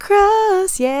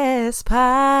CrossYAAS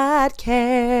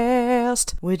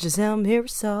podcast with Giselle and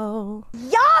Sierra.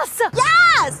 Yes!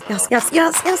 Yes! Yes, yes,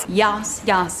 yes, yes. Yes,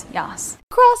 yes, yes.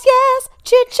 CrossYAAS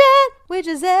Chit Chat with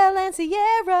Giselle and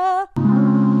Sierra.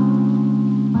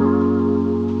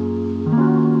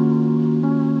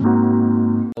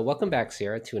 Welcome back,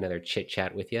 Sierra, to another Chit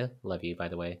Chat with you. Love you, by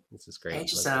the way. This is great. Hey,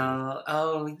 Giselle.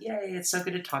 Oh, yay. It's so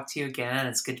good to talk to you again.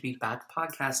 It's good to be back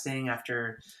podcasting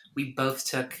after we both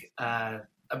took a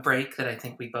break that I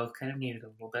think we both kind of needed a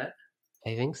little bit.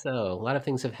 I think so. A lot of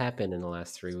things have happened in the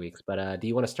last 3 weeks, but do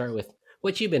you want to start with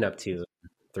what you've been up to in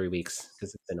 3 weeks?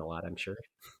 Because it's been a lot, I'm sure.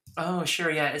 Oh,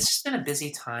 sure. Yeah, it's just been a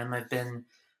busy time. I've been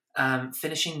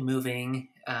finishing moving.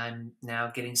 I'm now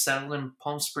getting settled in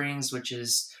Palm Springs, which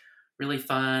is really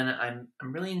fun.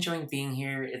 I'm really enjoying being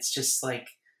here. It's just like,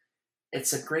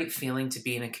 it's a great feeling to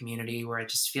be in a community where I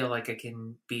just feel like I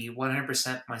can be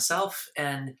 100% myself.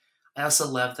 And I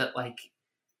also love that, like,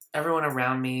 everyone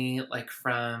around me, like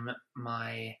from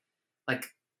my, like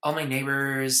all my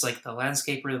neighbors, like the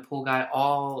landscaper, the pool guy,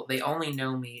 they only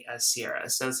know me as Sierra.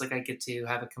 So it's like I get to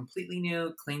have a completely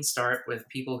new, clean start with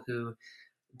people who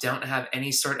don't have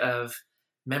any sort of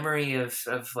memory of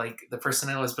like the person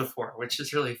I was before, which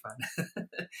is really fun.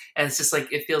 And it's just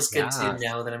like, it feels good to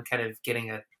know that I'm kind of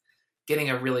getting a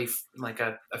really like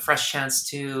a fresh chance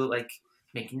to like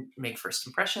make first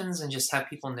impressions and just have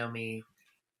people know me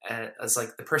as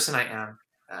like the person I am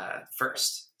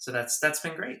first. So that's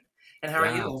been great. And how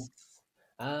are you?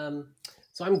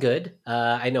 So I'm good.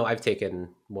 I know I've taken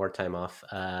more time off.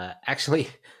 Actually,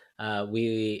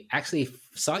 we actually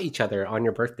saw each other on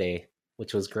your birthday,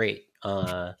 which was great.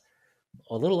 A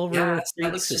little over 3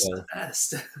 weeks just ago. The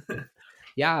best.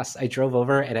 Yes, I drove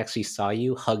over and actually saw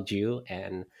you, hugged you,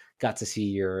 and got to see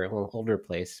your older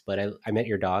place. But I met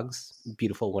your dogs,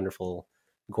 beautiful, wonderful,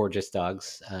 gorgeous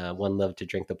dogs. One loved to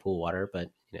drink the pool water, but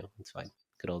it's fine.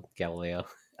 Good old Galileo.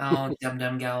 Oh,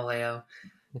 dumb Galileo.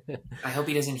 I hope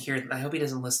he doesn't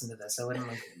listen to this. I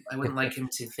wouldn't like him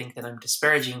to think that I'm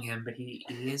disparaging him, but he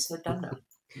is a dum.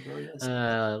 He really is.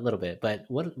 A little bit, but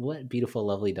what beautiful,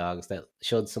 lovely dogs that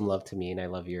showed some love to me, and I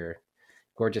love your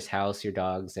gorgeous house, your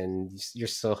dogs, and you're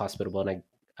so hospitable. And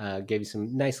I gave you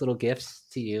some nice little gifts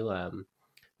to you.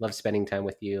 Love spending time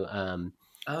with you. You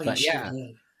sure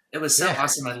did. It was so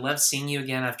awesome. I love seeing you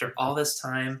again after all this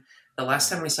time. The last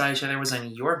time we saw each other was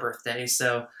on your birthday,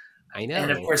 so I know. And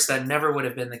of course, that never would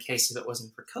have been the case if it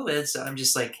wasn't for COVID. So I'm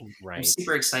just like, I'm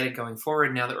super excited going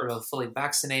forward now that we're both fully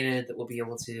vaccinated, that we'll be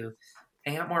able to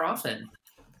hang out more often.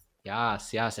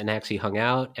 Yes. And actually hung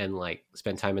out and like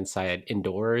spent time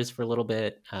indoors for a little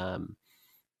bit.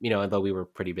 Although we were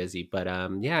pretty busy, but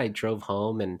I drove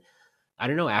home and I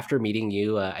don't know, after meeting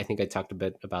you, I think I talked a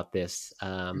bit about this.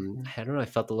 I don't know. I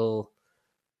felt a little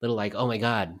like, oh my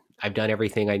God, I've done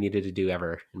everything I needed to do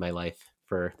ever in my life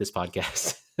for this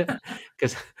podcast.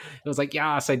 Because it was like,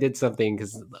 yes, I did something.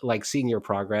 Because like seeing your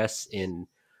progress in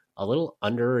a little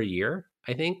under a year,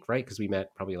 I think, right? Because we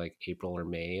met probably like April or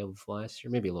May of last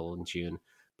year, maybe a little in June.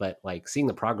 But like seeing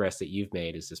the progress that you've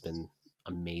made has just been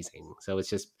amazing. So it's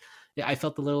just, I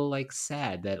felt a little like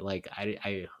sad that like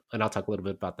I and I'll talk a little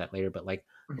bit about that later. But like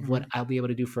what I'll be able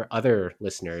to do for other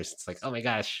listeners, it's like, oh my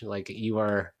gosh, like you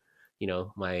are,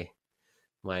 my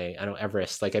I don't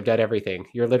Everest. Like I've done everything.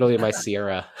 You're literally my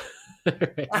Sierra.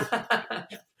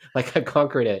 Like I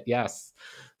conquered it. Yes.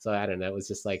 So I don't know. It was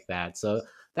just like that. So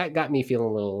that got me feeling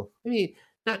a little, maybe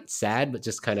not sad, but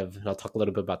just kind of, and I'll talk a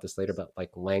little bit about this later, but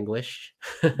like languish,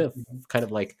 kind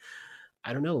of like,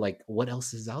 I don't know, like what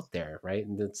else is out there. Right.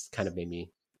 And that's kind of made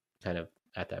me kind of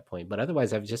at that point, but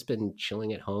otherwise I've just been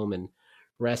chilling at home and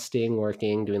resting,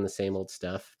 working, doing the same old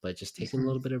stuff, but just taking a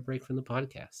little bit of a break from the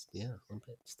podcast. Yeah. A little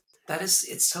bit.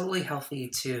 It's totally healthy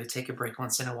to take a break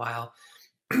once in a while.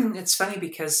 It's funny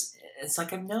because it's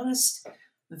like I've noticed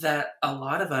that a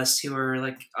lot of us who are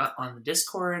like on the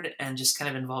Discord and just kind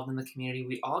of involved in the community,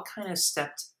 we all kind of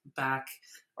stepped back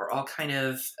or all kind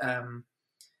of, I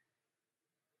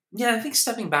think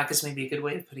stepping back is maybe a good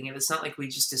way of putting it. It's not like we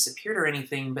just disappeared or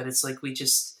anything, but it's like we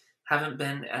just haven't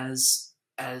been as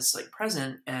like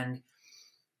present. And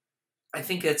I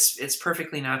think it's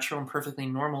perfectly natural and perfectly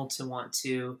normal to want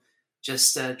to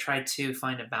just try to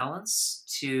find a balance,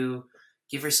 to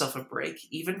give yourself a break,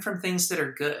 even from things that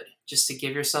are good, just to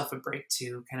give yourself a break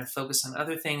to kind of focus on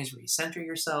other things, recenter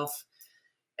yourself.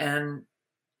 And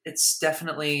it's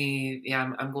definitely,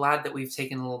 I'm glad that we've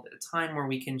taken a little bit of time where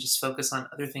we can just focus on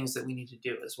other things that we need to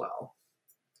do as well.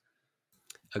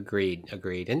 Agreed.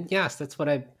 And yes, that's what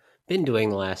I've been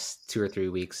doing the last 2 or 3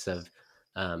 weeks of,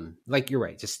 like, you're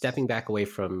right, just stepping back away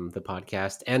from the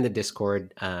podcast and the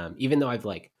Discord. Even though I've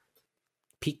like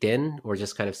peeked in or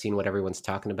just kind of seen what everyone's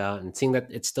talking about and seeing that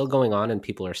it's still going on and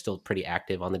people are still pretty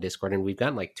active on the Discord. And we've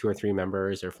gotten like 2 or 3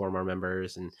 members or 4 more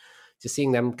members, and just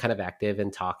seeing them kind of active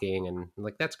and talking, and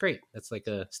like, that's great. That's like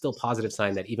a still positive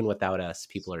sign that even without us,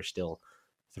 people are still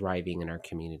thriving in our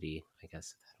community, I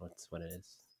guess that's what it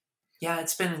is. Yeah,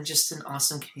 it's been just an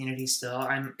awesome community still.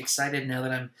 I'm excited now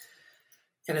that I'm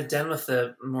kind of done with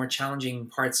the more challenging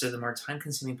parts or the more time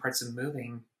consuming parts of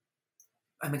moving.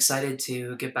 I'm excited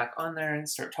to get back on there and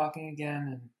start talking again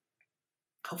and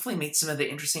hopefully meet some of the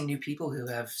interesting new people who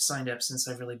have signed up since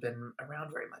I've really been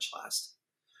around very much last.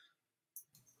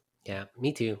 Yeah,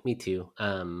 me too.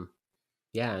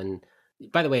 Yeah, and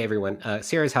by the way, everyone,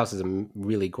 Sarah's house is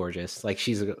really gorgeous. Like,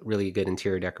 she's a really good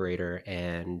interior decorator,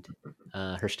 and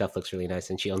her stuff looks really nice,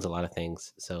 and she owns a lot of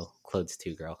things. So clothes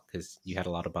too, girl, because you had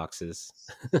a lot of boxes.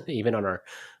 Even on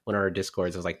our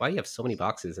Discords, I was like, "Why do you have so many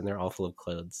boxes?" And they're all full of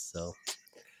clothes. So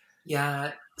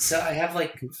yeah, so I have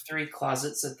like 3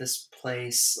 closets at this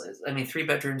place. I mean, 3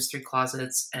 bedrooms, 3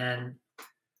 closets, and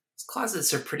these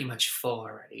closets are pretty much full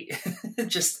already.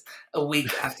 Just a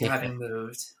week after yeah, having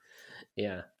moved.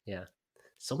 yeah, yeah.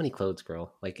 So many clothes,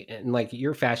 girl. Like, and like,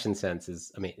 your fashion sense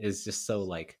is, I mean, is just so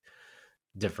like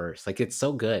diverse. Like, it's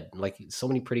so good. Like, so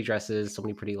many pretty dresses, so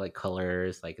many pretty like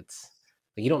colors. Like, it's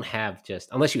like, you don't have just,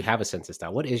 unless you have a sense of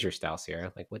style. What is your style,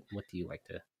 Sarah? Like, what do you like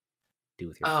to do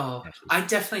with your Oh, fashion? I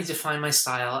definitely define my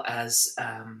style as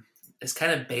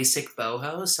kind of basic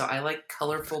boho. So I like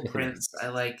colorful Nice. prints. I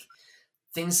like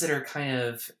things that are kind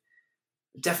of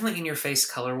definitely in your face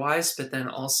color wise, but then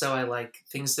also I like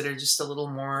things that are just a little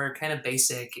more kind of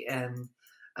basic. And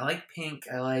I like pink.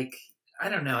 I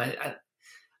don't know.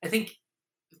 I think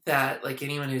that like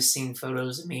anyone who's seen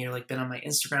photos of me or like been on my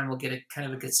Instagram will get a kind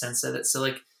of a good sense of it. So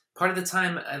like part of the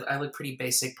time I look pretty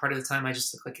basic. Part of the time I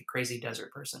just look like a crazy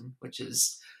desert person, which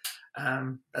is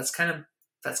that's kind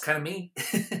of me.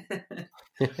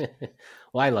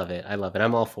 Well, I love it. I love it.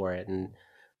 I'm all for it. And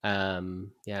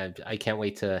yeah, I can't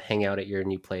wait to hang out at your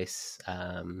new place.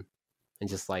 And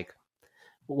just like,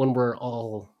 when we're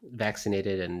all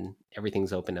vaccinated and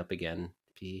everything's opened up again,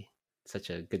 be such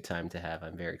a good time to have.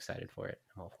 I'm very excited for it.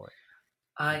 I'm all for it.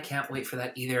 I can't wait for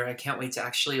that either. I can't wait to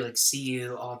actually like see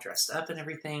you all dressed up and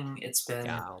everything. It's been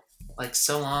Yeah. like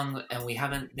so long and we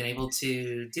haven't been able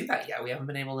to do that yet. We haven't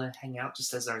been able to hang out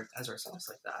just as ourselves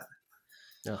like that.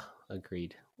 Oh,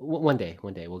 agreed. One day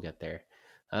we'll get there.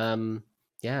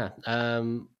 Yeah.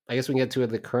 I guess we can get to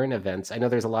the current events. I know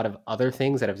there's a lot of other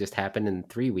things that have just happened in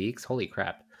 3 weeks. Holy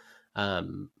crap.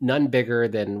 None bigger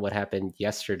than what happened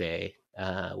yesterday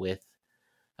with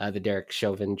the Derek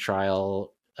Chauvin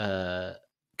trial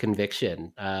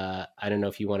conviction. I don't know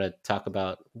if you want to talk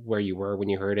about where you were when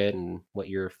you heard it and what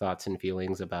your thoughts and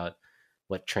feelings about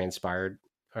what transpired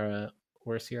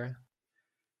were, Sierra.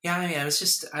 Yeah, I mean, I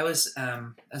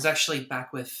was actually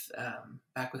back with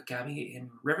Gabby in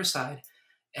Riverside,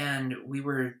 and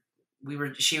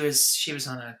she was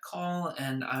on a call,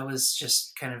 and I was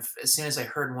just kind of as soon as I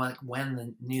heard when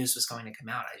the news was going to come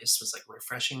out, I just was like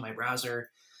refreshing my browser,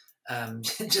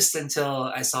 just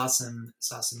until I saw some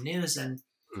news, and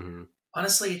Mm-hmm.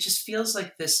 honestly, it just feels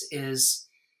like this is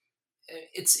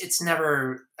it's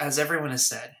never, as everyone has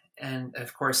said, and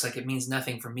of course like it means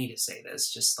nothing for me to say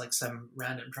this, just like some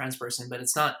random trans person, but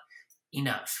it's not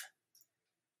enough,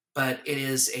 but it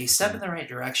is a step in the right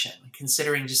direction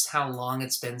considering just how long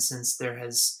it's been since there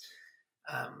has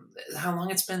how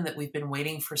long it's been that we've been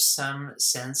waiting for some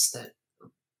sense that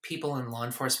people in law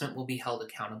enforcement will be held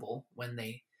accountable when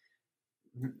they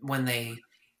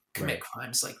commit Right.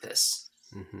 crimes like this,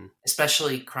 Mm-hmm.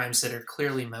 especially crimes that are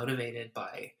clearly motivated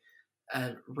by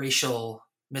racial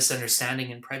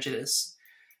misunderstanding and prejudice.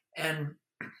 And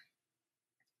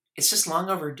it's just long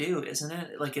overdue, isn't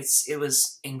it? Like it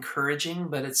was encouraging,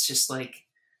 but it's just like,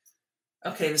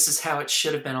 okay, this is how it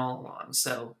should have been all along.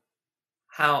 So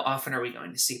how often are we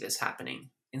going to see this happening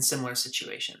in similar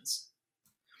situations?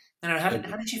 I don't know,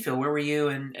 how did you feel? Where were you,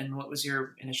 and what was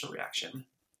your initial reaction?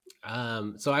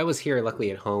 So I was here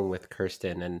luckily at home with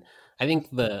Kirsten, and I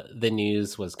think the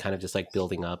news was kind of just like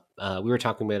building up. We were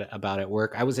talking about at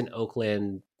work. I was in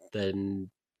Oakland the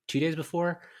 2 days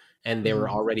before, and they were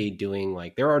Mm-hmm. already doing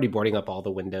like, they were already boarding up all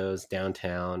the windows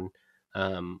downtown.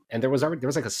 And there was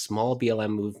like a small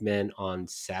BLM movement on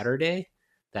Saturday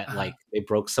that Uh-huh. like they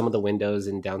broke some of the windows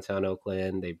in downtown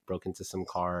Oakland. They broke into some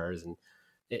cars, and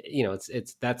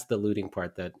it's that's the looting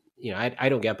part that I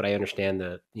don't get, but I understand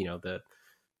the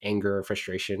anger or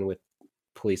frustration with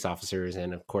police officers,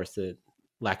 and of course the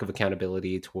lack of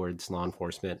accountability towards law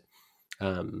enforcement.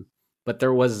 But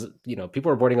there was,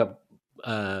 people were boarding up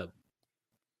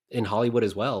in Hollywood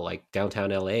as well, like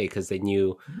downtown LA, because they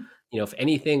knew if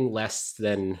anything less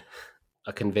than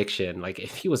a conviction, like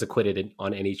if he was acquitted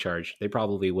on any charge, they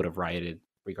probably would have rioted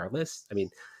regardless. I mean,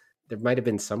 there might have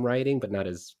been some rioting, but not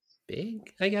as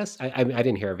big, I guess. I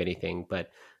didn't hear of anything,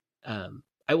 but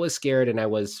I was scared and I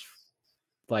was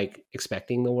like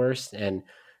expecting the worst. And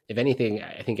if anything,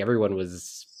 I think everyone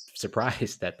was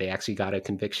surprised that they actually got a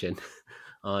conviction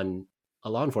on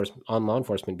law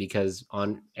enforcement, because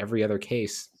on every other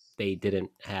case they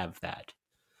didn't have that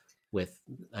with,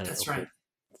 I don't That's know, right.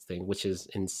 thing, which is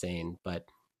insane. But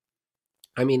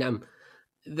I mean,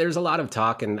 there's a lot of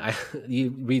talk, and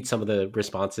you read some of the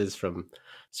responses from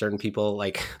certain people.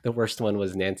 Like the worst one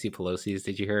was Nancy Pelosi's.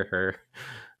 Did you hear her?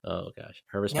 Oh gosh,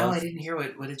 her No, I response. didn't hear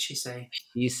what did she say?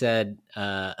 She said,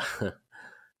 I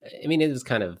mean, it was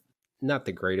kind of not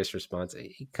the greatest response.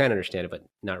 You kind of understand it, but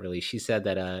not really. She said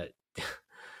that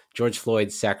George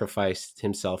Floyd sacrificed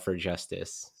himself for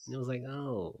justice. And it was like,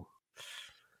 oh,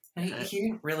 uh, He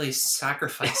didn't really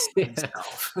sacrifice yeah,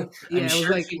 himself. I'm yeah. It was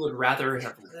sure like, he would rather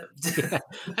have lived. yeah,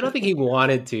 I don't think he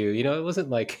wanted to. It wasn't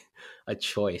like a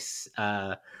choice.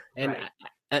 And Right.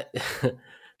 I,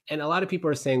 and a lot of people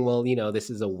are saying, well, this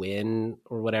is a win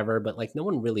or whatever, but like no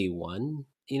one really won.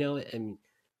 And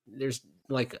there's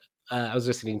like I was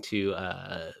listening to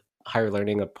Higher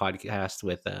Learning, a podcast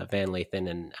with Van Lathan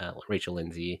and Rachel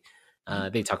Lindsay.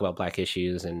 Mhm. They talk about Black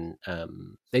issues, and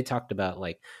they talked about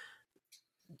like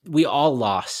we all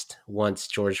lost once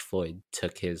George Floyd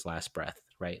took his last breath,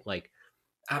 right? Like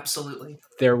Absolutely.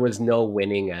 there was no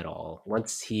winning at all.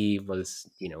 Once he was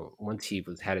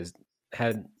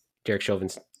had Derek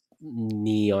Chauvin's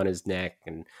knee on his neck,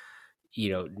 and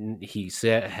he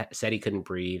said he couldn't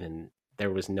breathe, and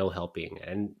there was no helping,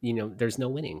 and there's no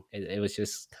winning. It was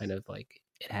just kind of like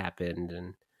it happened.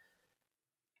 And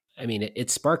I mean, it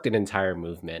sparked an entire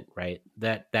movement, right?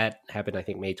 That happened, I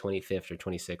think, May 25th or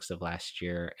 26th of last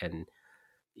year. And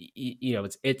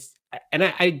it's and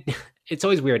I it's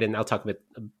always weird, and I'll talk a bit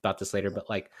about this later, but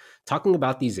like talking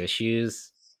about these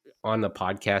issues on a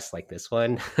podcast like this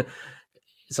one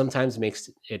sometimes makes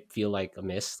it feel like a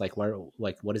miss. Like, where,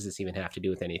 like, what does this even have to do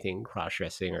with anything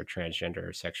cross-dressing or transgender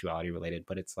or sexuality related?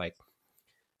 But it's like,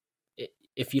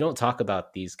 if you don't talk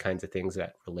about these kinds of things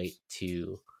that relate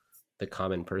to the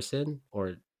common person,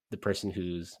 or the person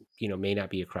who's may not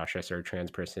be a cross-dresser or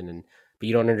trans person, and but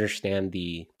you don't understand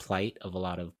the plight of a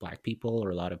lot of Black people,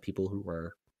 or a lot of people who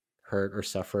were hurt or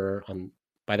suffer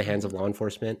by the hands Mhm. of law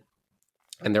enforcement,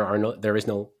 and there is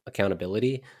no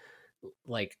accountability.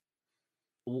 Like,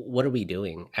 what are we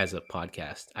doing as a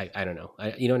podcast? I don't know.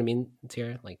 You know what I mean,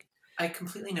 Tara? Like, I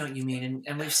completely know what you mean,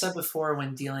 and we've said before,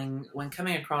 when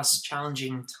coming across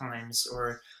challenging times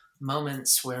or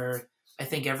moments where I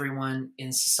think everyone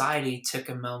in society took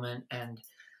a moment and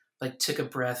like took a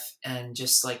breath and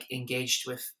just like engaged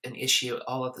with an issue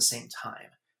all at the same time.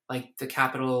 Like the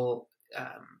Capitol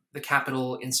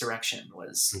insurrection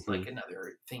was hmm like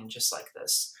another thing just like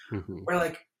this, hmm where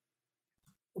like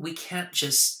we can't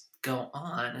just go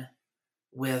on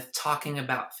with talking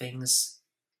about things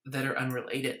that are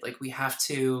unrelated. Like we have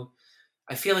to.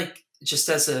 I feel like just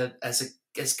as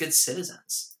good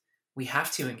citizens, we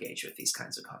have to engage with these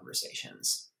kinds of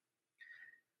conversations.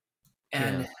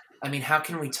 yeah, And I mean, how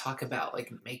can we talk about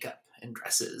like makeup and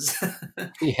dresses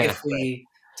yeah, if we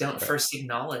don't right, first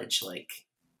acknowledge like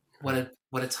right.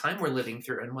 what a time we're living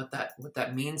through and what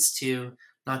that means to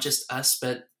not just us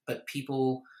but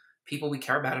people we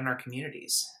care about in our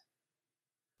communities.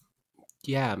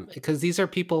 Yeah, because these are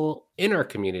people in our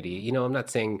community. I'm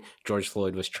not saying George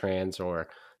Floyd was trans, or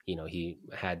he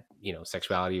had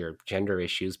sexuality or gender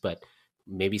issues, but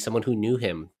maybe someone who knew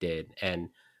him did, and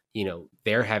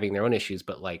they're having their own issues.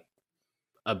 But like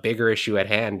a bigger issue at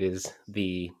hand is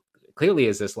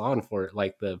this law enforcement,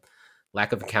 like the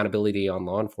lack of accountability on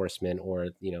law enforcement, or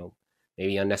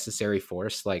maybe unnecessary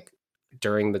force. Like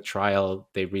during the trial,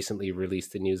 they recently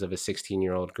released the news of a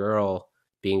 16-year-old girl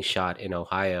being shot in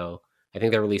Ohio. I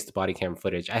think they released the body cam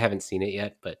footage. I haven't seen it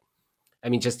yet, but I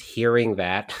mean, just hearing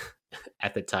that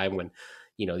at the time when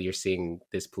you're seeing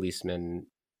this policeman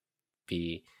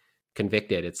be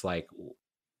convicted, it's like,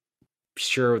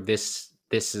 sure, this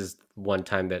is one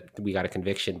time that we got a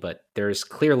conviction, but there's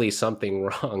clearly something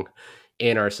wrong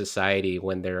in our society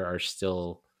when there are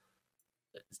still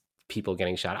people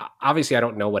getting shot. Obviously, I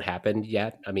don't know what happened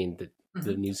yet. I mean, the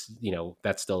Mhm. news,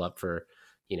 that's still up for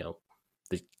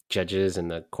the judges and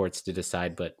the courts to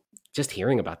decide. But just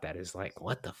hearing about that is like,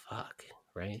 what the fuck,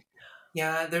 right?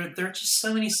 Yeah, there are just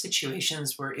so many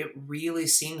situations where it really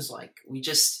seems like we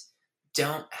just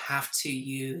don't have to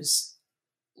use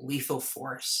lethal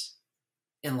force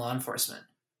in law enforcement.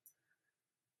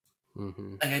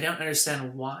 hmm Like I don't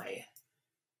understand why.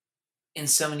 in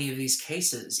so many of these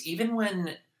cases, even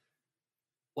when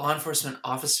law enforcement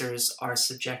officers are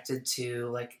subjected to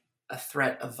like a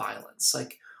threat of violence,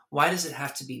 like why does it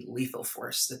have to be lethal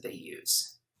force that they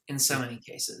use in so many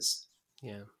cases?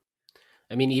 Yeah.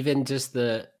 I mean, even just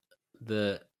the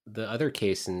other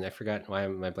case, and I forgot, why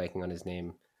am I blanking on his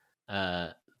name?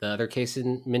 Uh, the other case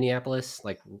in Minneapolis,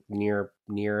 like near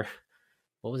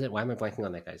what was it? Why am I blanking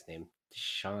on that guy's name?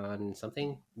 Sean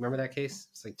something. Remember that case?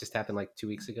 It's like just happened like 2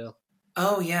 weeks ago.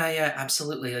 Oh yeah, yeah,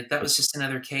 absolutely. Like that Like, was just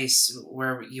another case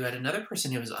where you had another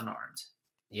person who was unarmed.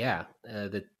 yeah,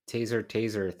 the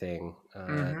taser thing.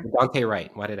 Mm-hmm. Dante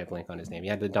Wright. Why did I blank on his name?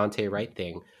 Yeah, the Dante Wright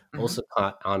thing Mm-hmm. also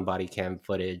caught on body cam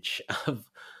footage of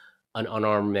an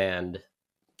unarmed man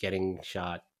getting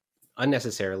shot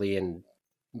unnecessarily and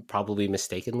probably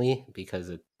mistakenly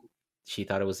because she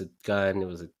thought it was a gun.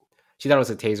 She thought it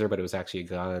was a taser, but it was actually a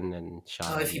gun, and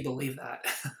Oh, shot if him. you believe that.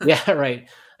 Yeah, right.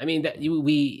 I mean, that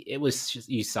it was just,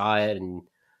 you saw it, and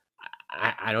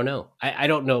I don't know. I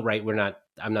don't know. Right?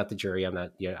 I'm not the jury. I'm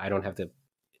not. Yeah, I don't have the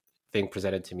thing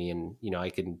presented to me, and I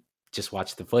can just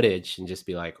watch the footage and just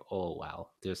be like, oh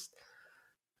wow, just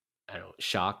I don't know,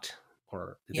 shocked.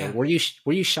 Or Yeah. were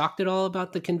you shocked at all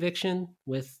about the conviction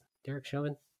with Derek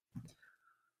Chauvin?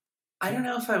 I don't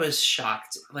know if I was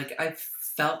shocked. Like I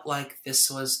felt like this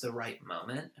was the right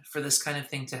moment for this kind of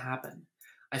thing to happen.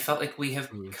 I felt like we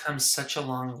have Mm, come such a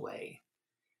long way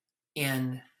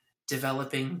in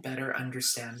developing better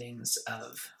understandings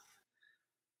of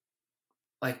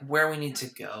like where we need to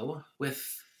go with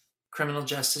criminal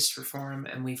justice reform,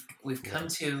 and we've yeah. come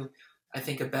to, I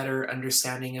think, a better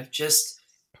understanding of just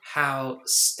how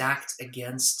stacked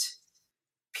against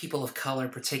people of color,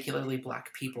 particularly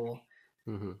Black people,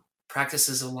 Hmm.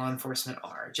 practices of law enforcement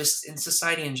are just in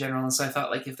society in general. And so I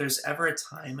thought, like, if there's ever a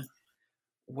time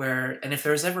where, and if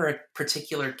there's ever a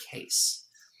particular case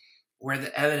where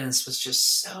the evidence was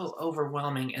just so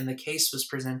overwhelming and the case was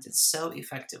presented so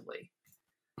effectively,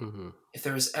 Hmm. if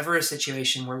there was ever a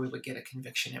situation where we would get a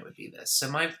conviction, it would be this.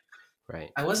 So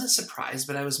Right. I wasn't surprised,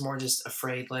 but I was more just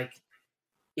afraid, like,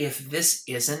 if this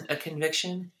isn't a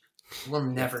conviction, we'll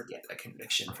Yeah. never get a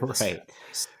conviction for this kind Right. of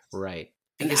case. Right.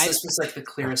 And Because this was like the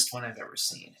clearest one I've ever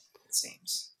seen, it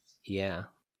seems. yeah.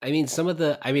 I mean,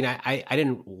 I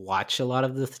didn't watch a lot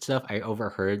of the stuff. I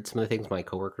overheard some of the things my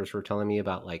coworkers were telling me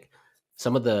about, like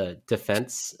some of the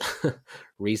defense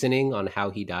reasoning on how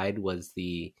he died was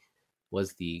the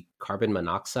carbon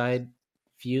monoxide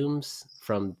fumes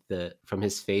from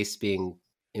his face being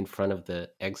in front of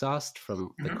the exhaust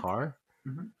from the Hmm. car.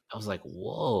 Hmm. I was like,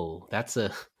 whoa, that's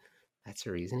a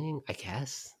reasoning, I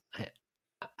guess. I,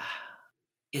 I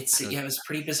It's don't. yeah, it was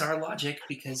pretty bizarre logic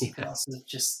because you could Yeah. also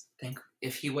just think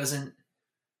if he wasn't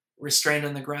restrained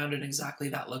on the ground in exactly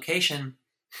that location,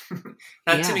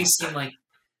 that to Yeah. me seemed like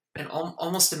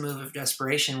almost a move of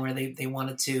desperation where they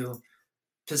wanted to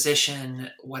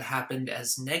position what happened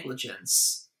as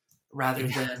negligence rather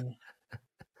Yeah. than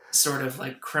sort of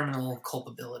like criminal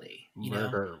culpability, you know?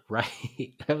 Murder,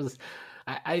 right? That was,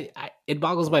 it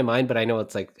boggles my mind, but I know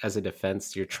it's like as a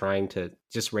defense, you're trying to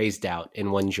just raise doubt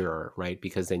in one juror, right?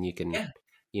 Because then you can, Yeah.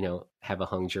 have a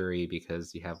hung jury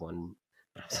because you have one.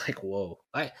 I was like, whoa,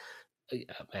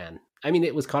 man. I mean,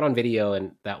 it was caught on video,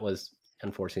 and that was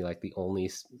unfortunately like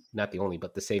not the only,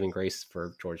 but the saving grace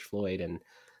for George Floyd, and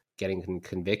getting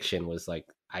conviction was like,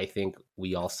 I think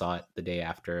we all saw it the day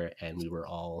after, and we were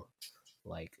all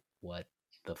like, what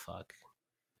the fuck?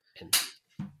 And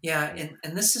Yeah,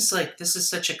 and this is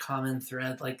such a common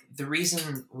thread. Like the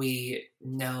reason we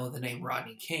know the name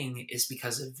Rodney King is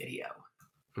because of video.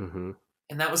 mm-hmm,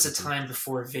 And that was a mm-hmm, time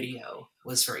before video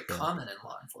was very yeah. common in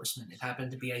law enforcement. It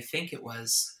happened to be, I think it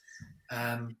was,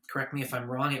 correct me if I'm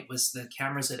wrong, it was the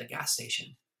cameras at a gas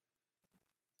station,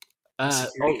 the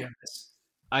security Oh, cameras.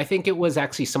 I think it was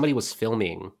actually somebody was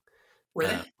filming Were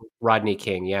uh, they? Rodney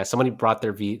King. Yeah, somebody brought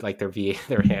their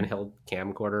handheld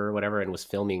camcorder or whatever and was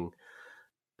filming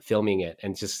it,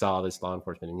 and just saw this law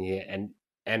enforcement,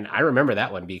 and I remember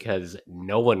that one because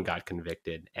no one got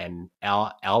convicted, and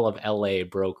all of LA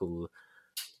broke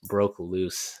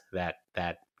loose that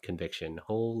conviction.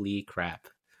 Holy crap.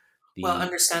 Well, The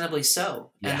understandably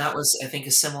so. And Yeah. that was, I think,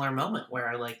 a similar moment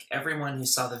where like everyone who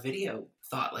saw the video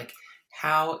thought like,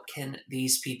 how can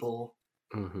these people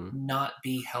Hmm. not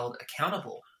be held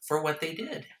accountable for what they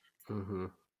did? Hmm.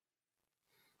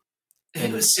 It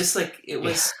And was just like it yeah.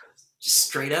 was just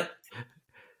straight up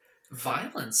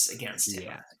violence against him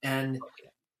Yeah. and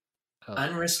Oh.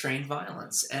 unrestrained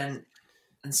violence, and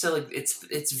so like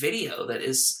it's video that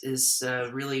is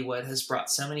really what has brought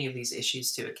so many of these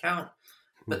issues to account.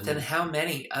 But then Hmm. how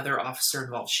many other officer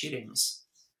involved shootings,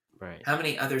 Right. how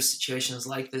many other situations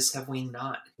like this have we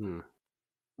not Mm.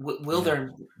 will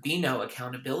there be no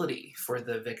accountability for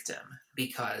the victim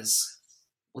because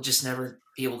we'll just never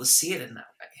be able to see it in that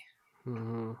way.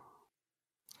 Mm-hmm.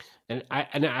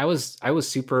 And I was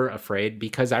super afraid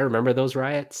because I remember those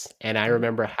riots and I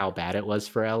remember how bad it was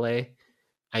for LA.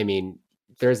 I mean,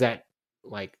 there's that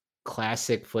like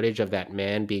classic footage of that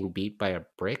man being beat by a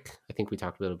brick. I think we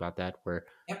talked a little about that, where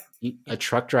Yep. a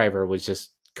truck driver was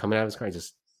just coming out of his car and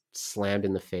just slammed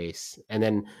in the face. And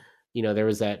then, there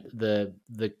was that the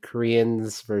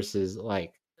Koreans versus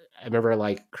like I remember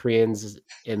like Koreans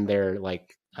in their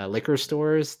like liquor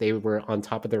stores. They were on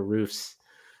top of their roofs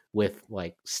with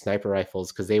like sniper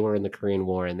rifles because they were in the Korean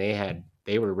War and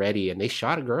they were ready and they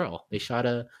shot a girl. They shot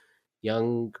a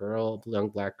young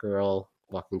black girl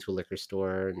walking to a liquor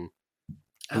store. And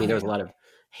I mean, there was a lot of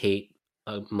hate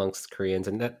amongst Koreans,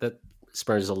 and that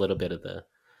spurs a little bit of the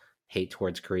hate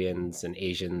towards Koreans and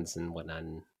Asians and whatnot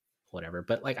and whatever.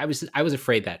 But like, I was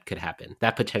afraid that could happen.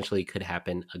 That potentially could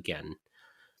happen again,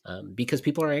 because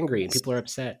people are angry and people are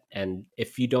upset. And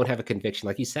if you don't have a conviction,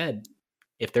 like you said,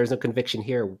 if there's no conviction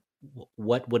here,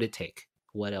 what would it take?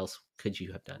 What else could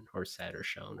you have done or said or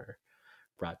shown or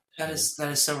brought? That is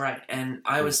so right. And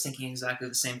I was thinking exactly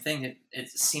the same thing. It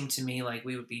seemed to me like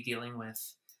we would be dealing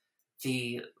with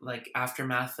the like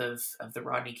aftermath of the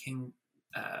Rodney King,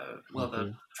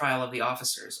 the trial of the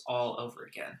officers all over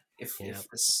again. If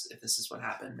this is what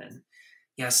happened, and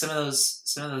yeah, some of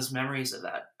those memories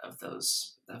of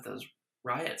those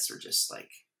riots are just like,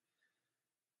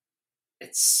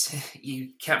 it's you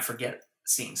can't forget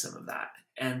seeing some of that,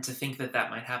 and to think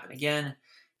that might happen again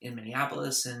in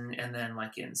Minneapolis and then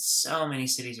like in so many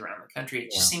cities around the country,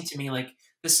 it just seemed to me like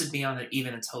this would be on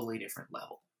even a totally different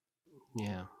level.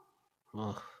 Yeah.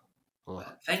 Oh.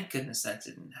 But thank goodness that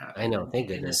didn't happen. I know, thank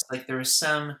goodness. Like there was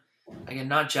some, again,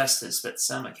 not justice, but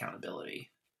some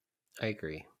accountability. I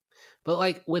agree. But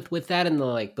like with that in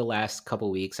the last couple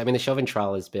of weeks, I mean, the Chauvin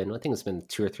trial has been, I think it's been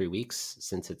 2 or 3 weeks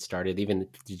since it started, even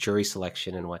the jury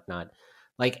selection and whatnot.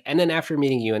 Like, and then after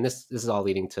meeting you, and this is all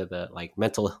leading to the like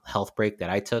mental health break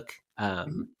that I took,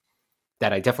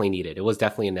 that I definitely needed. It was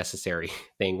definitely a necessary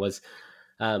thing. Was,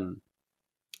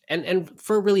 and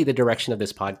for really the direction of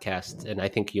this podcast, and I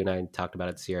think you and I talked about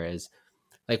it, Sierra, is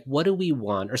like, what do we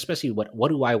want, or especially what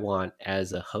do I want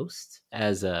as a host,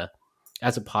 as a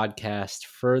podcast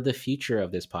for the future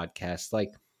of this podcast?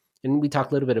 Like, and we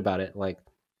talked a little bit about it, like,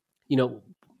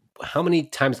 how many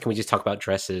times can we just talk about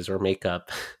dresses or makeup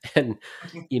and,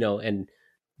 and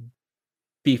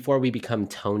before we become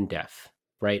tone deaf,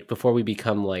 right? Before we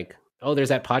become like, oh, there's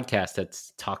that podcast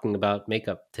that's talking about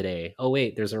makeup today. Oh,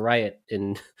 wait, there's a riot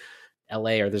in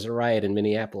LA or there's a riot in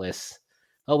Minneapolis.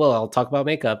 Oh, well, I'll talk about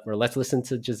makeup, or let's listen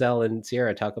to Giselle and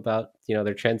Sierra talk about,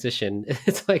 their transition.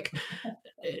 It's like,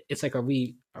 are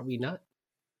we not,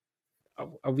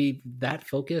 are we that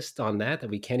focused on that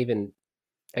we can't even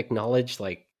acknowledge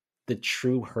like the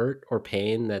true hurt or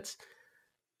pain that's,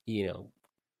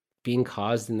 being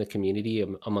caused in the community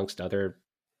amongst other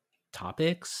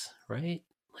topics, right?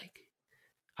 Like,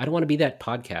 I don't want to be that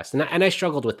podcast. And I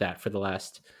struggled with that for the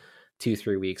last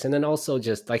 2-3 weeks. And then also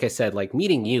just, like I said, like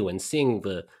meeting you and seeing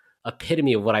the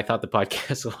epitome of what I thought the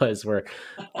podcast was, where,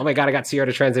 oh my God, I got Sierra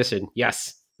to transition.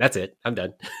 Yes, that's it. I'm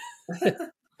done.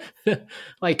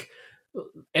 Like,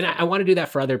 and I want to do that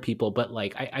for other people, but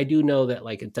like, I do know that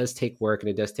like it does take work and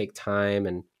it does take time,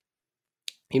 and,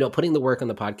 putting the work on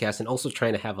the podcast and also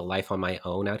trying to have a life on my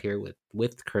own out here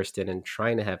with Kirsten, and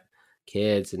trying to have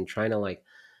kids and trying to like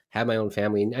have my own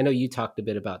family. And I know you talked a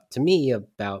bit about, to me,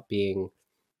 about being,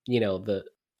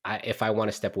 if I want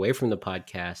to step away from the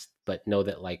podcast, but know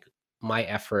that like my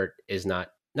effort is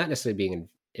not necessarily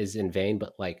is in vain,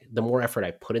 but like the more effort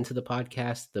I put into the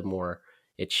podcast, the more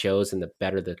it shows and the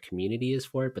better the community is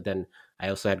for it. But then I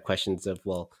also had questions of,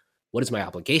 well, what is my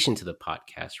obligation to the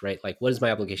podcast, right? Like, what is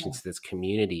my obligation to this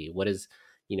community? What is,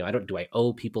 do I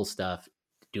owe people stuff?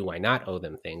 Do I not owe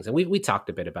them things? And we talked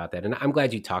a bit about that. And I'm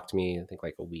glad you talked to me, I think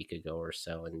like a week ago or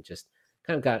so, and just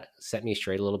kind of set me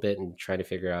straight a little bit and try to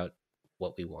figure out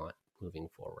what we want moving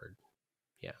forward.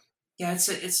 Yeah. Yeah. It's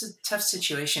a tough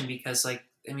situation because like,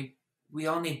 I mean, we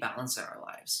all need balance in our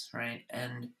lives, right?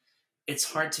 And it's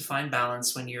hard to find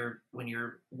balance when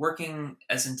you're working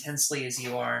as intensely as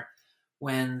you are,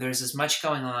 when there's as much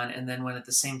going on, and then when at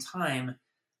the same time,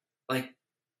 like,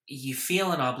 you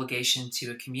feel an obligation to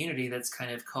a community that's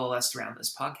kind of coalesced around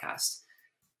this podcast.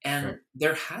 And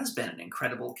there has been an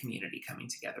incredible community coming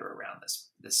together around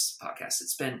this podcast.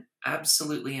 It's been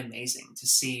absolutely amazing to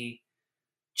see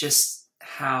just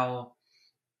how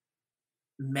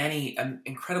many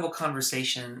incredible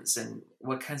conversations and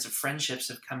what kinds of friendships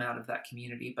have come out of that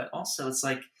community. But also it's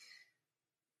like,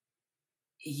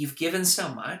 you've given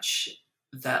so much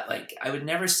that like I would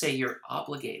never say you're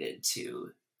obligated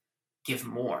to give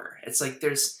more. It's like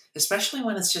there's, especially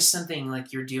when it's just something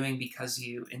like you're doing because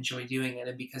you enjoy doing it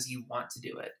and because you want to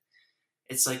do it.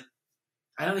 It's like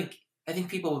I don't think I think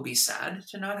people would be sad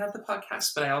to not have the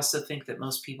podcast, but I also think that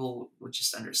most people would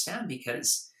just understand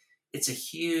because it's a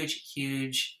huge,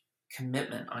 huge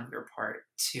commitment on your part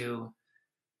to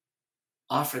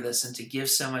offer this and to give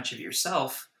so much of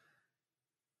yourself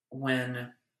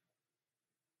when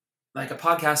like a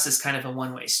podcast is kind of a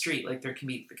one-way street. Like there can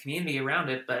be the community around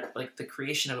it, but like the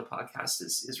creation of a podcast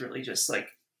is really just like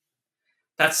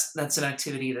that's an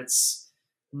activity that's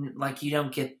like you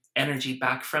don't get energy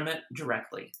back from it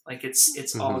directly. Like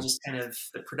it's all Hmm. just kind of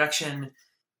the production,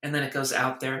 and then it goes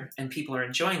out there and people are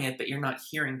enjoying it, but you're not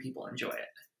hearing people enjoy it.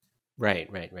 Right.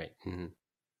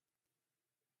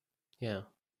 Yeah.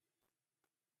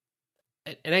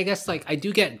 And I guess like I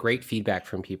do get great feedback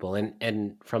from people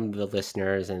and from the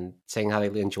listeners and saying how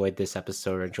they enjoyed this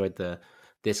episode or enjoyed the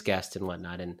this guest and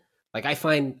whatnot. And like I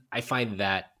find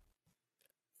that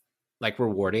like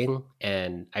rewarding,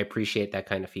 and I appreciate that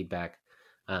kind of feedback.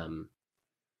 Um,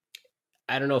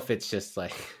 I don't know if it's just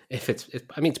like if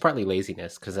I mean it's partly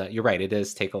laziness because you're right, it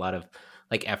does take a lot of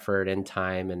like effort and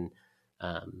time and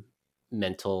um,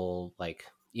 mental like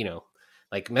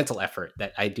mental effort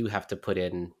that I do have to put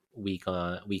in week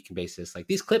on week basis. Like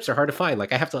these clips are hard to find.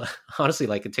 Like I have to honestly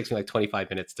like it takes me like 25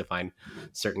 minutes to find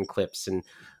certain clips. And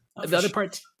Oh, the for other sure.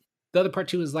 part the other part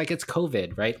too is like it's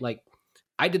COVID, right? Like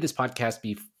I did this podcast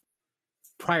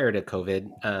prior to COVID,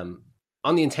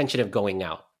 on the intention of going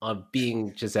out, of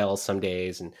being Giselle some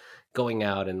days and going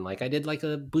out, and like I did like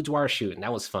a boudoir shoot and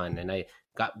that was fun, and I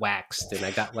got waxed and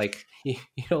I got like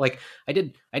like I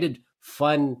did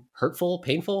fun, hurtful,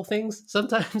 painful things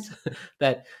sometimes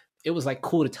that it was like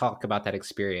cool to talk about that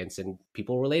experience and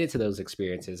people related to those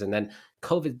experiences. And then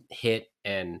COVID hit,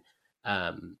 and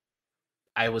um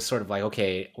I was sort of like,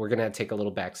 okay, we're gonna take a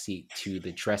little back seat to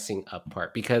the dressing up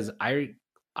part because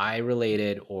I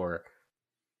related or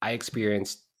I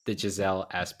experienced the Giselle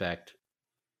aspect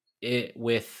it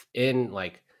within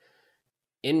like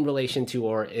in relation to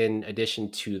or in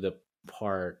addition to the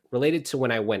part related to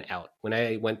when I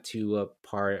went to a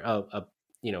part of a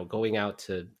going out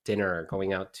to dinner,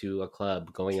 going out to a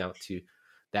club, going out to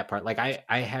that part. Like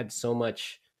I had so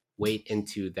much weight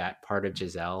into that part of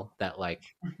Giselle that like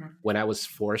Mhm. when I was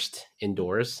forced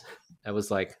indoors, I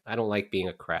was like, I don't like being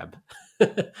a crab.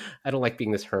 I don't like being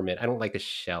this hermit. I don't like a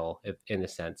shell in a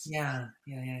sense. Yeah.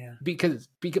 Because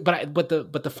but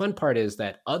the fun part is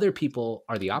that other people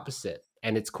are the opposite,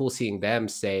 and it's cool seeing them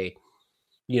say,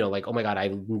 like, oh my god,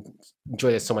 I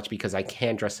enjoy this so much because I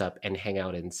can dress up and hang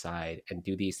out inside and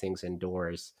do these things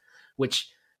indoors,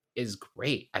 which is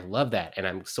great. I love that, and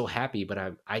I'm so happy. But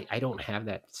I don't have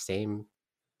that same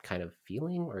kind of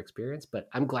feeling or experience. But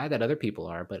I'm glad that other people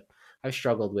are. But I've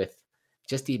struggled with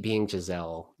just being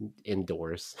Giselle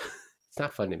indoors. It's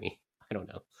not fun to me. I don't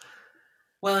know.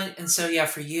 Well, and so yeah,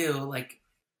 for you, like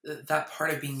that part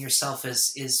of being yourself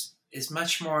is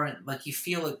much more like you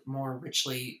feel it more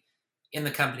richly in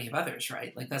the company of others,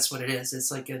 right? Like that's what it is. It's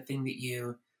like a thing that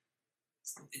you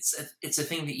it's a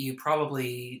thing that you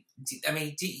probably I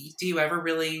mean, do you ever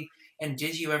really and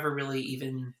did you ever really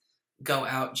even go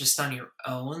out just on your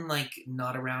own, like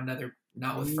not around other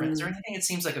not with friends or anything? It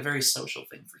seems like a very social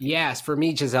thing for you. Yes, for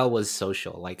me, Giselle was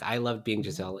social. Like I loved being Mhm.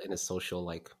 Giselle in a social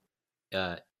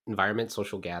uh environment,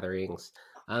 social gatherings.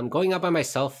 Going out by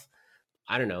myself,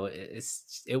 I don't know.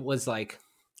 It was like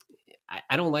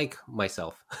I don't like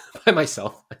myself by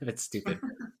myself. It's stupid,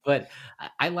 but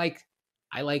I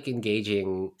like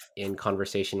engaging in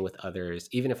conversation with others,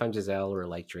 even if I'm Giselle or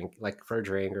like drink like for a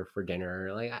drink or for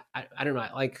dinner. Like I don't know.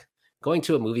 I like going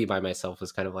to a movie by myself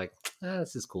was kind of like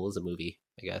this is cool as a movie,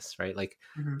 I guess, right? Like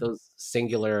Mhm. those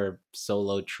singular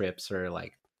solo trips or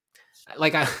like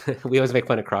we always make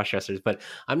fun of cross-dressers, but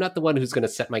I'm not the one who's going to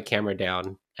set my camera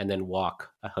down and then walk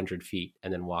 100 feet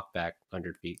and then walk back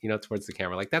 100 feet, towards the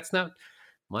camera. Like that's not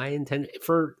my intent.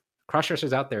 For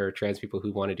cross-dressers out there or trans people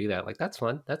who want to do that, like that's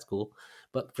fun, that's cool.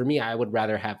 But for me, I would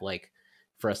rather have like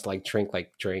for us to like drink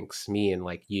like drinks, me and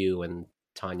like you and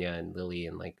Tanya and Lily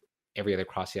and like every other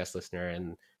CrossYAAS listener,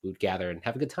 and we would gather and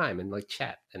have a good time and like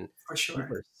chat and For sure.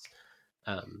 converse.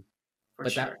 Um, For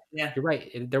but that sure. Yeah. you're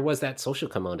right. There was that social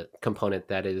component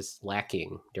that is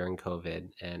lacking during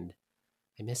COVID, and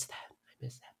I miss that. I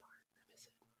miss that part. I miss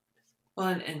it. Well,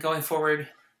 and going forward,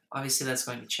 obviously that's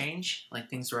going to change. Like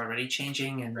things are already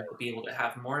changing, and we'll Right. be able to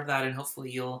have more of that. And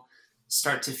hopefully, you'll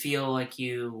start to feel like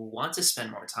you want to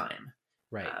spend more time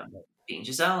Right. being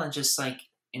Giselle and just like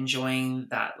enjoying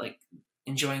that, like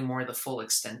enjoying more the full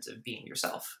extent of being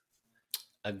yourself.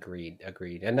 Agreed.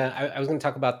 And I was going to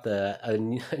talk about the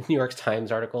New York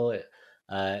Times article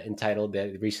entitled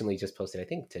that recently just posted, I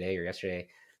think today or yesterday.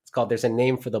 It's called "There's a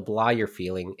Name for the Blah You're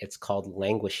Feeling." It's called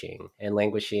languishing, and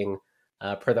languishing,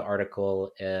 per the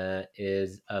article,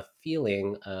 is a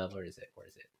feeling of where is it?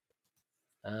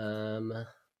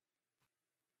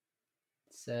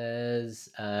 It says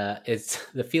it's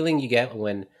the feeling you get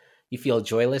when you feel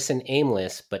joyless and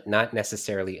aimless, but not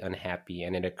necessarily unhappy,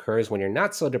 and it occurs when you're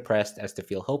not so depressed as to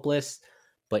feel hopeless,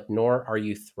 but nor are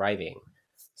you thriving.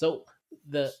 So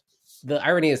the the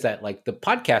irony is that like the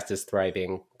podcast is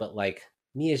thriving, but like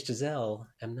me as Giselle,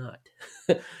 I'm not,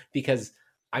 because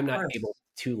I'm Of not course. able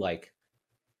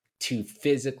to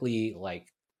physically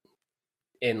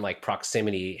in like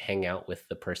proximity hang out with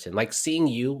the person. Like seeing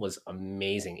you was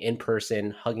amazing in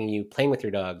person, hugging you, playing with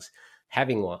your dogs,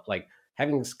 having like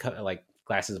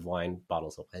glasses of wine,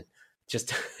 bottles of wine,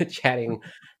 just chatting,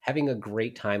 having a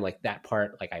great time. Like that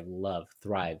part, like I love,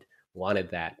 thrived, wanted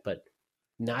that, but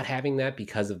not having that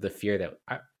because of the fear that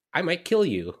I might kill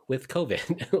you with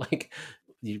COVID, like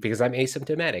because I'm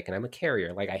asymptomatic and I'm a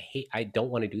carrier. Like I don't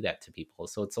want to do that to people.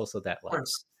 So it's also that Of like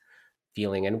course.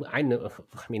 feeling. And I know,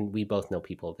 I mean, we both know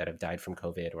people that have died from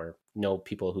COVID, or know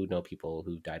people who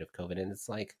died of COVID. And it's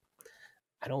like,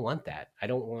 I don't want that. I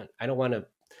don't want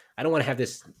to have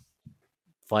this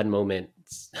fun moment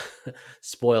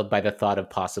spoiled by the thought of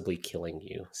possibly killing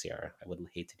you, Sierra. I would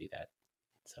hate to do that.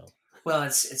 So Well,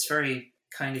 it's very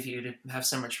kind of you to have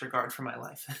so much regard for my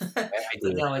life. But I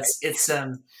do. no, it's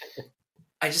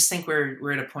I just think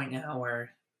we're at a point now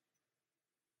where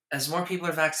as more people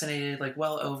are vaccinated, like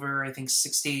well over, I think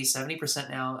 60-70%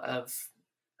 now of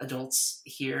adults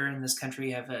here in this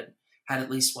country have had at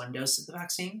least one dose of the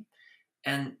vaccine.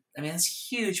 And I mean, that's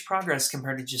huge progress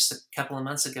compared to just a couple of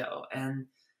months ago. And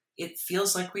it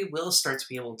feels like we will start to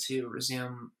be able to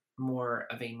resume more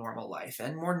of a normal life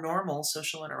and more normal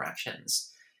social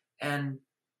interactions. And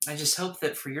I just hope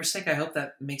that for your sake, I hope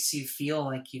that makes you feel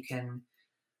like you can.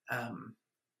 Um,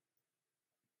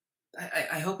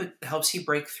 I hope it helps you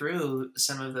break through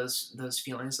some of those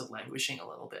feelings of languishing a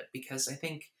little bit, because I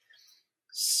think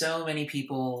so many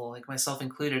people, like myself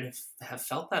included, have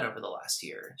felt that over the last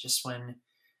year. Just when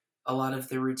a lot of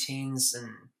the routines and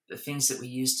the things that we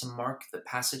use to mark the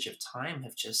passage of time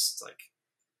have just like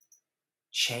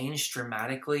changed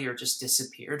dramatically or just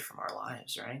disappeared from our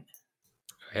lives, right?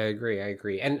 I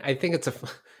agree, and I think it's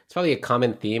probably a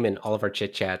common theme in all of our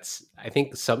chit chats. I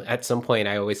think at some point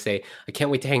I always say, "I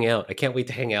can't wait to hang out. I can't wait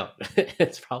to hang out."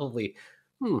 It's probably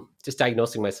just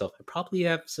diagnosing myself. I probably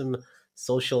have some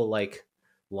social like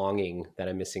longing that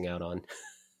I'm missing out on.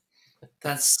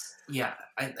 That's, yeah.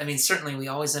 I mean, certainly we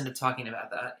always end up talking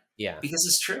about that Yeah, because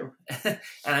it's true. And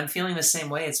I'm feeling the same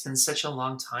way. It's been such a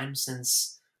long time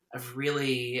since I've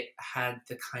really had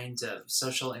the kind of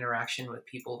social interaction with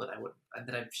people that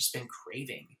I've just been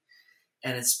craving.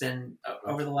 And it's been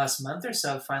over the last month or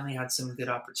so, I've finally had some good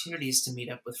opportunities to meet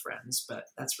up with friends, but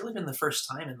that's really been the first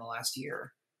time in the last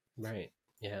year. right.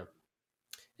 Yeah.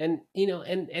 And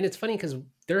and it's funny because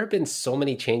there have been so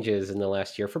many changes in the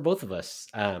last year for both of us,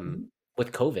 Mhm.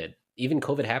 with COVID, even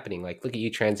COVID happening. Like, look at you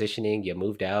transitioning. You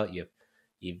moved out. You've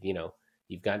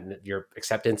you've gotten your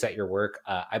acceptance at your work.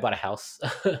 I bought a house.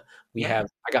 Yeah,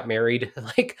 I got married.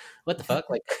 Like, what the fuck?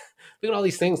 Like, look at all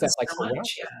these things that thanks like so are wrong.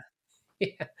 much. Yeah.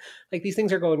 Yeah, like these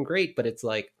things are going great, but it's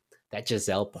like that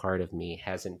Giselle part of me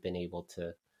hasn't been able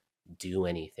to do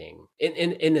anything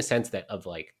in the sense that of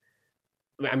like,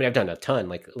 I mean, I've done a ton.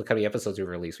 Like, look how many episodes we've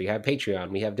released. We have Patreon,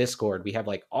 we have Discord, we have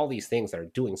like all these things that are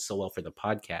doing so well for the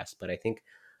podcast. But I think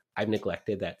I've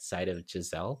neglected that side of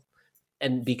Giselle,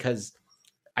 and because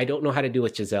I don't know how to do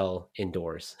with Giselle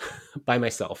indoors by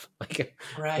myself, like, you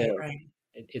Right, know, right.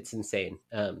 it's insane.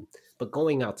 But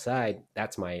going outside,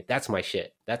 that's my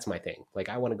shit. That's my thing. Like,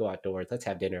 I want to go outdoors. Let's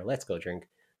have dinner. Let's go drink.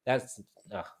 That's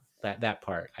that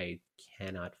part. I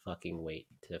cannot fucking wait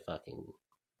to fucking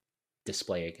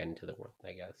display again to the world,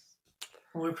 I guess.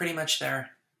 Well, we're pretty much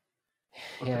there.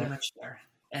 We're pretty Yeah. much there.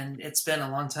 And it's been a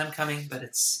long time coming, but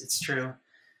it's true.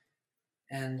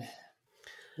 And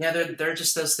yeah, there are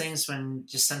just those things when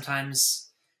just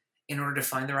sometimes in order to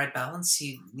find the right balance,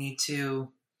 you need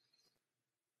to.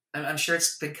 I'm sure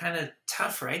it's been kind of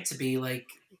tough, right, to be like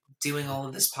doing all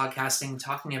of this podcasting,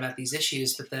 talking about these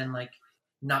issues, but then like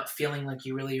not feeling like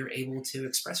you really are able to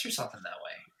express yourself in that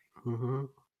way. Hmm.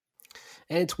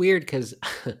 And it's weird because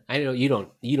I know you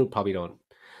don't probably don't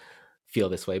feel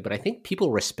this way, but I think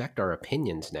people respect our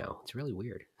opinions now. It's really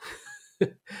weird.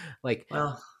 Like,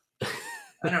 Well,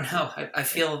 I don't know. I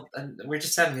feel we're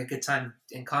just having a good time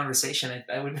in conversation.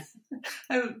 I would,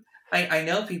 I, would, I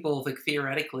know people like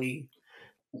theoretically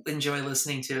enjoy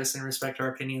listening to us and respect our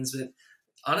opinions. But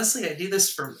honestly, I do this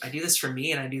for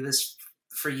me, and I do this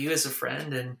for you as a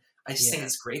friend. And I just think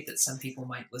it's great that some people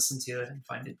might listen to it and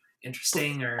find it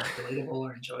interesting or relatable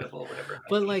or enjoyable, whatever it might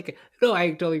But be. like, no,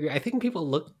 I totally agree. I think people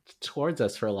look towards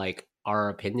us for like our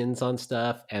opinions on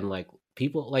stuff, and like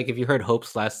people like if you heard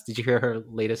Hope's last, did you hear her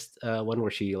latest one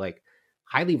where she like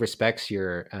highly respects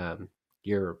your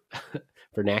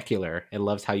vernacular and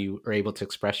loves how you are able to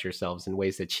express yourselves in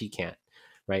ways that she can't,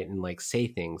 right? And like say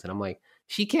things, and I'm like,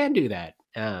 she can do that,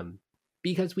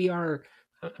 because we are.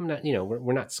 I'm not,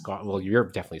 we're not well, you're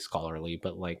definitely scholarly,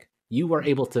 but like you are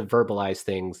able to verbalize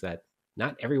things that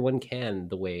not everyone can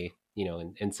the way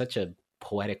in such a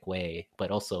poetic way,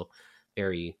 but also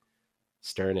very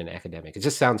stern and academic. It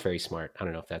just sounds very smart. I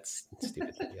don't know if that's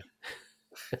stupid.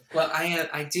 Yeah. Well,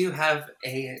 I do have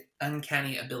a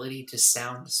uncanny ability to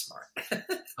sound smart.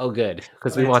 Oh, good,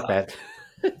 because When we I want talk.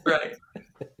 that. Right.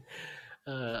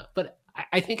 But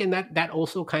I think, and that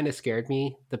also kind of scared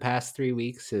me the past 3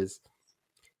 weeks is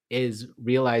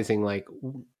realizing like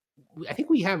I think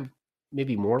we have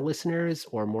maybe more listeners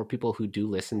or more people who do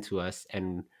listen to us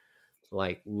and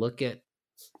like look at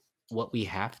what we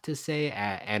have to say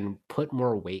and put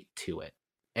more weight to it.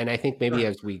 And I think maybe Sure.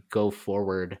 as we go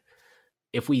forward,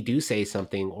 if we do say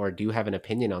something or do have an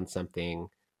opinion on something,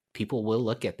 people will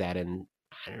look at that and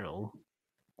I don't know,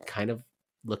 kind of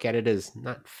look at it as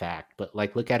not fact, but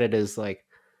like look at it as like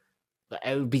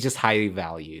it would be just highly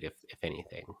valued if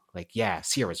anything. Like, yeah,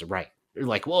 Sierra's right. You're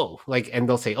like, whoa, like, and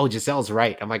they'll say, oh, Giselle's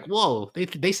right. I'm like, whoa,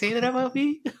 they say that about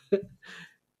me? It's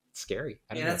scary.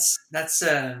 I don't Yeah,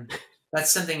 know.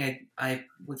 that's something I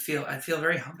feel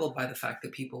very humbled by the fact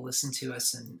that people listen to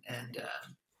us and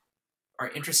are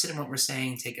interested in what we're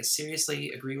saying, take us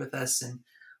seriously, agree with us, and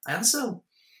I also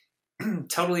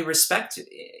totally respect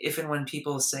if and when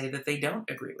people say that they don't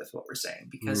agree with what we're saying,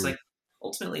 because Mm, like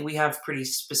ultimately we have pretty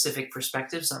specific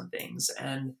perspectives on things,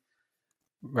 and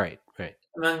right, right.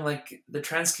 among like the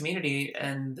trans community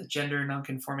and the gender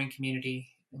nonconforming community,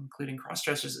 including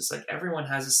crossdressers, it's like everyone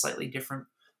has a slightly different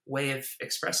way of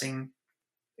expressing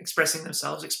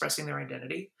themselves, expressing their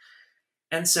identity.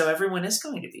 And so everyone is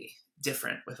going to be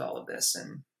different with all of this.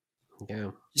 And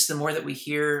Yeah. just the more that we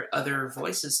hear other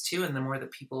voices too, and the more that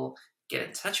people get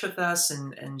in touch with us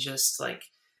and just like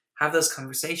have those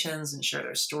conversations and share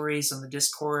their stories on the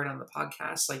Discord, on the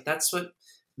podcast, like that's what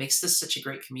makes this such a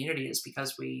great community, is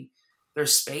because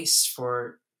there's space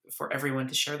for everyone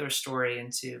to share their story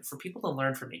and for people to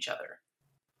learn from each other.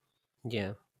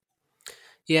 Yeah.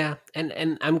 Yeah,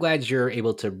 and I'm glad you're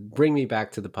able to bring me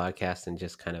back to the podcast and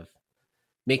just kind of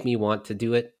make me want to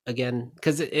do it again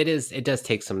because it does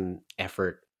take some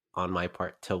effort on my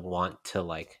part to want to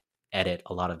like edit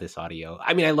a lot of this audio.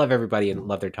 I mean, I love everybody and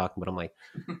love their talking, but I'm like,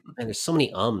 man, there's so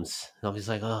many ums. And I'm just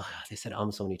like, oh, they said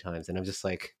so many times, and I'm just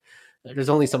like, there's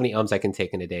only so many ums I can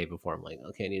take in a day before I'm like,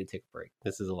 okay, I need to take a break.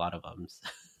 This is a lot of ums.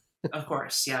 Of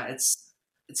course, yeah, it's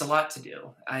a lot to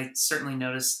do. I certainly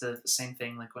notice the same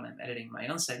thing, like when I'm editing my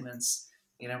own segments,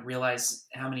 realize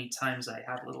how many times I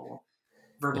have little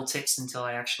verbal tics until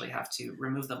I actually have to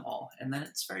remove them all, and then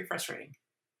it's very frustrating.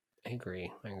 I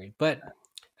agree. I agree. But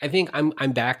I think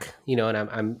I'm back, and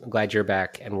I'm glad you're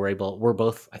back and we're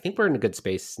both I think we're in a good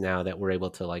space now that we're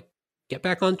able to like get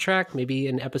back on track, maybe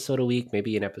an episode a week,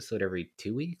 maybe an episode every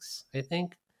 2 weeks, I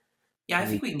think. Yeah, I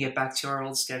think We we can get back to our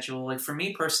old schedule. Like for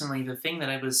me personally, the thing that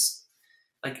I was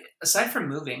like, aside from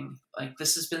moving, like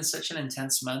this has been such an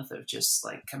intense month of just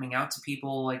like coming out to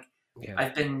people. Like yeah.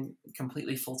 I've been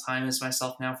completely full time as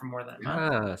myself now for more than a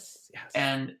month, Yes. Yes.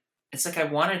 and it's like I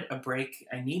wanted a break.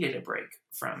 I needed a break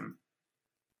from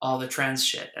all the trans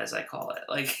shit, as I call it.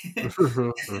 Like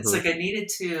Mhm, it's mhm. like I needed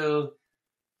to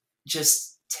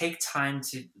just take time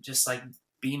to just like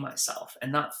be myself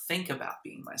and not think about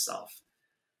being myself.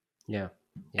 Yeah.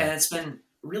 Yeah. And it's been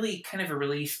really kind of a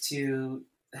relief to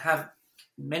have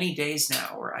many days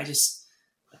now where I just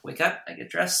wake up, I get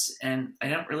dressed, and I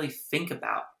don't really think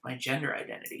about my gender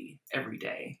identity every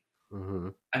day.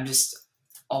 Mhm. I'm just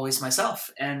always myself.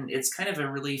 And it's kind of a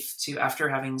relief to, after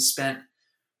having spent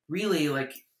really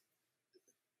like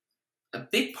a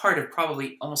big part of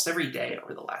probably almost every day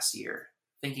over the last year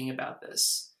thinking about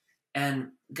this,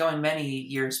 and going many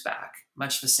years back,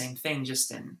 much the same thing,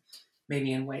 just in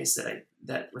maybe in ways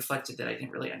that reflected that I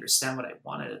didn't really understand what I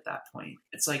wanted at that point.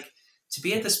 It's like to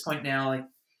be at this point now, like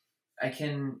I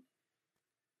can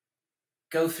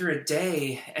go through a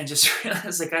day and just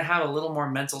realize like I have a little more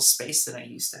mental space than I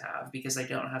used to have because I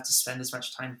don't have to spend as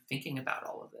much time thinking about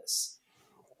all of this.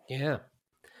 Yeah.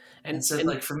 And so And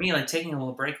like for me, like taking a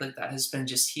little break like that has been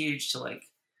just huge, to like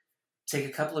take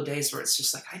a couple of days where it's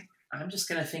just like I'm just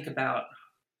gonna think about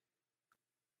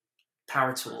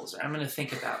power tools, or I'm going to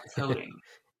think about coding, or I'm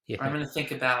Yeah. going to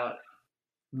think about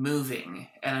moving,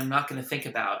 and I'm not going to think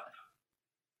about,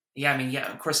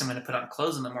 of course I'm going to put on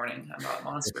clothes in the morning. I'm not a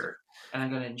monster, and I'm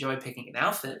going to enjoy picking an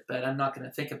outfit, but I'm not going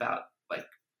to think about like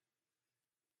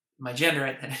my gender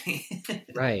identity.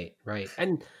 Right. Right.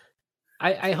 And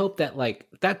I hope that like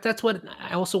that's what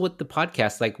I also with the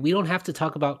podcast, like we don't have to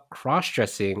talk about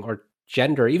cross-dressing or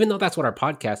gender, even though that's what our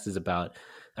podcast is about.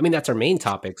 I mean, that's our main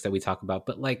topics that we talk about,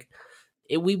 but like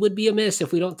we would be amiss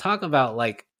if we don't talk about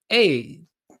like, hey,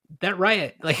 that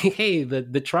riot, like, hey,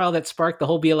 the trial that sparked the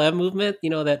whole BLM movement,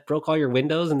 that broke all your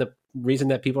windows and the reason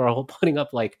that people are all putting up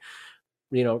like,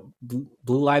 Blue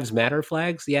Lives Matter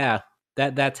flags. Yeah,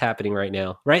 that's happening right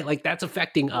now, right? Like that's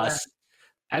affecting Yeah. us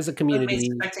as a Well, it's community.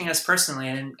 affecting us personally,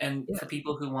 and Yeah. for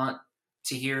people who want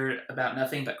to hear about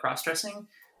nothing but cross-dressing,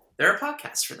 there are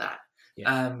podcasts for that.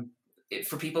 Yeah.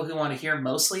 For people who want to hear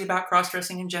mostly about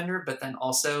cross-dressing and gender, but then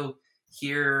also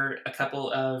hear a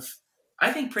couple of,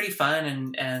 I think, pretty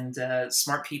fun and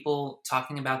smart people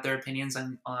talking about their opinions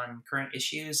on current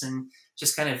issues and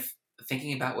just kind of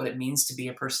thinking about what it means to be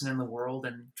a person in the world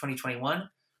in 2021,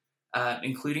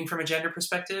 including from a gender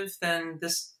perspective, then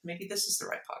this is the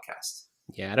right podcast.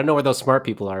 Yeah, I don't know where those smart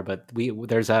people are, but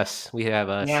there's us. We have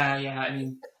us. Yeah. I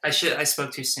mean, I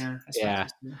spoke too soon. Yeah.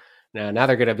 Now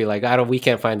they're gonna be like, we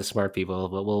can't find the smart people,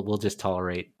 but we'll just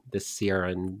tolerate the Sierra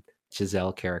and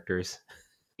Giselle characters.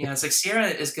 Yeah, it's like Sierra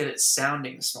is good at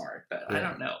sounding smart, but I Yeah.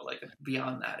 don't know, like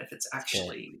beyond that, if it's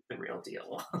actually the real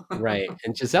deal. Right.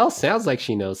 And Giselle sounds like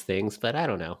she knows things, but I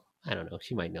don't know.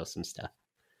 She might know some stuff.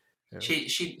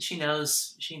 She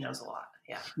knows a lot.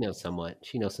 Yeah. She knows somewhat.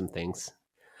 She knows some things.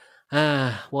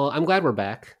 Well, I'm glad we're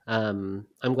back. I'm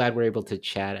glad we're able to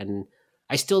chat, and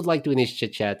I still like doing these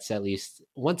chit chats at least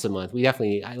once a month.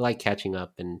 I like catching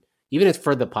up, and even if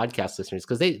for the podcast listeners,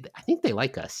 because I think they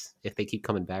like us if they keep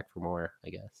coming back for more. I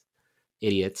guess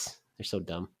idiots, they're so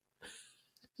dumb.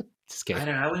 Just kidding. I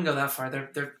don't know. I wouldn't go that far.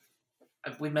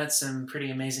 We met some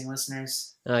pretty amazing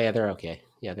listeners. Oh yeah, they're okay.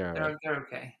 Yeah, they're all right. They're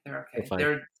okay. They're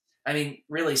fine. I mean,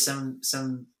 really, some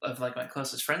of like my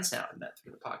closest friends now I met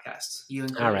through the podcast. You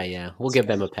included. All right, yeah, we'll give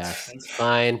them a pass. It's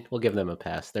fine. We'll give them a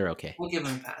pass. They're okay. We'll give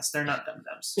them a pass. They're not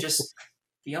dum-dums. Just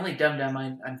the only dum-dum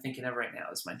I'm thinking of right now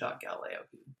is my dog Galileo,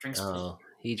 who drinks pool water.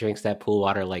 He drinks that pool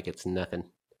water like it's nothing.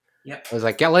 Yep. I was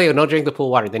like, Galileo, don't drink the pool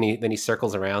water. Then he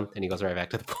circles around and he goes right back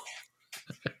to the pool.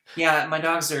 Yeah, my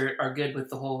dogs are good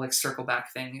with the whole like circle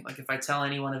back thing. Like if I tell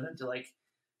any one of them to like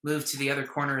move to the other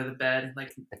corner of the bed,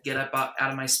 like get up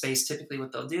out of my space, typically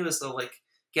what they'll do is they'll like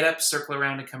get up, circle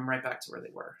around, and come right back to where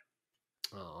they were.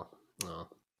 Oh,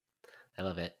 I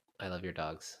love it. I love your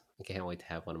dogs. I can't wait to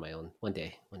have one of my own. One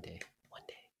day.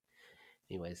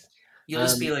 Anyways. You'll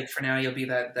just be like, for now, you'll be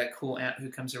that cool aunt who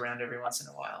comes around every once in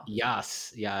a while.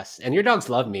 Yes. And your dogs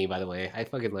love me, by the way. I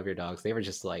fucking love your dogs. They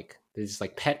just like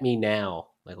pet me now.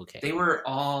 Like, okay. They were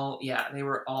all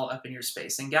up in your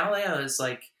space. And Galileo is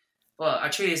like, well,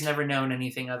 Archery has never known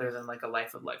anything other than like a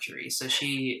life of luxury. So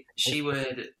she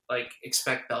would like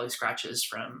expect belly scratches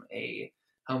from a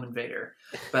home invader.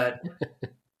 But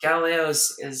Galileo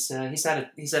is he's had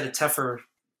a tougher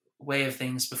way of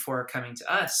things before coming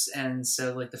to us, and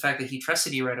so like the fact that he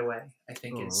trusted you right away, I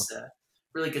think is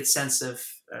really good sense of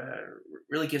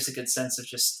really gives a good sense of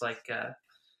just like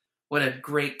what a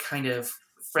great kind of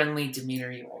friendly demeanor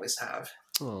you always have.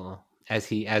 Oh,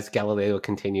 as Galileo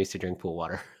continues to drink pool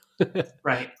water.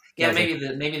 Right. Yeah. Maybe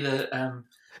the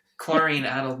chlorine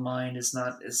addled mind is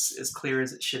not as clear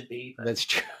as it should be. But. That's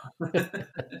true.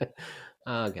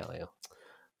 Oh, Galileo.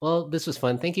 Well, this was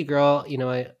fun. Thank you, girl.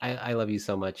 I love you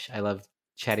so much. I love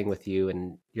chatting with you,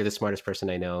 and you're the smartest person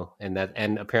I know. And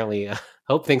apparently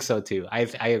Hope thinks so too. I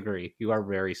agree. You are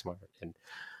very smart. And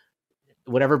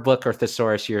whatever book or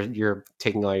thesaurus you're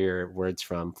taking all your words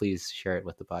from, please share it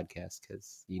with the podcast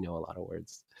because you know a lot of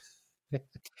words.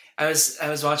 I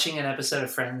was watching an episode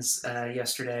of Friends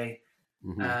yesterday.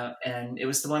 Mm-hmm. And it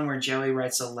was the one where Joey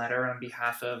writes a letter on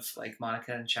behalf of like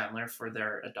Monica and Chandler for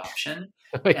their adoption.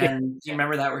 And do you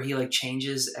remember that where he like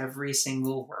changes every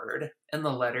single word in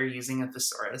the letter using a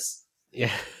thesaurus?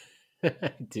 Yeah,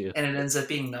 I do. And it ends up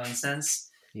being nonsense.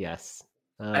 Yes.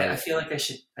 I feel like I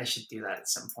should do that at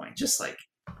some point. Just like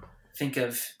think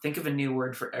of a new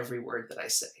word for every word that I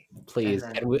say. Please,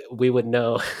 and we would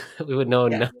know. We would know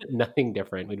nothing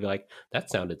different. We'd be like,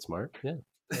 that sounded smart. Yeah.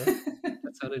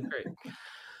 That sounded great.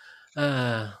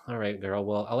 All right, girl.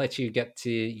 Well, I'll let you get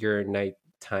to your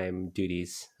nighttime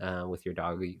duties with your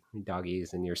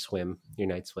doggies and your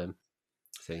night swim.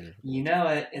 So, you know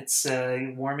it. It's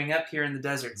warming up here in the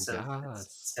desert, so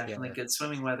it's definitely good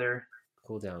swimming weather.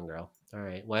 Cool down, girl. All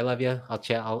right. Well, I love you.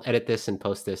 I'll edit this and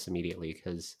post this immediately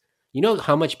because You know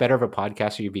how much better of a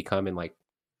podcaster you become in like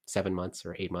 7 months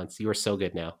or 8 months. You are so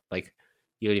good now. Like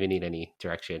you don't even need any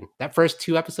direction. That first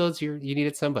 2 episodes, you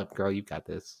needed some, but girl, you've got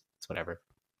this. It's whatever.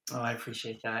 Oh, I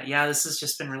appreciate that. Yeah, this has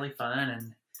just been really fun,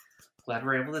 and glad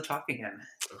we're able to talk again.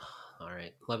 All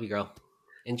right. Love you, girl.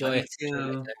 Enjoy. Love you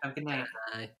too. Have a good night.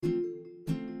 Bye.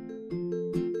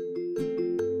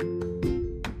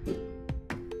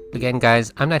 Again,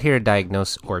 guys, I'm not here to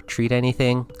diagnose or treat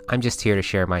anything. I'm just here to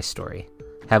share my story.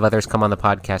 Have others come on the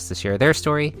podcast to share their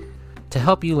story to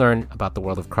help you learn about the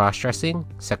world of cross-dressing,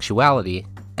 sexuality,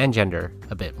 and gender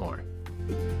a bit more.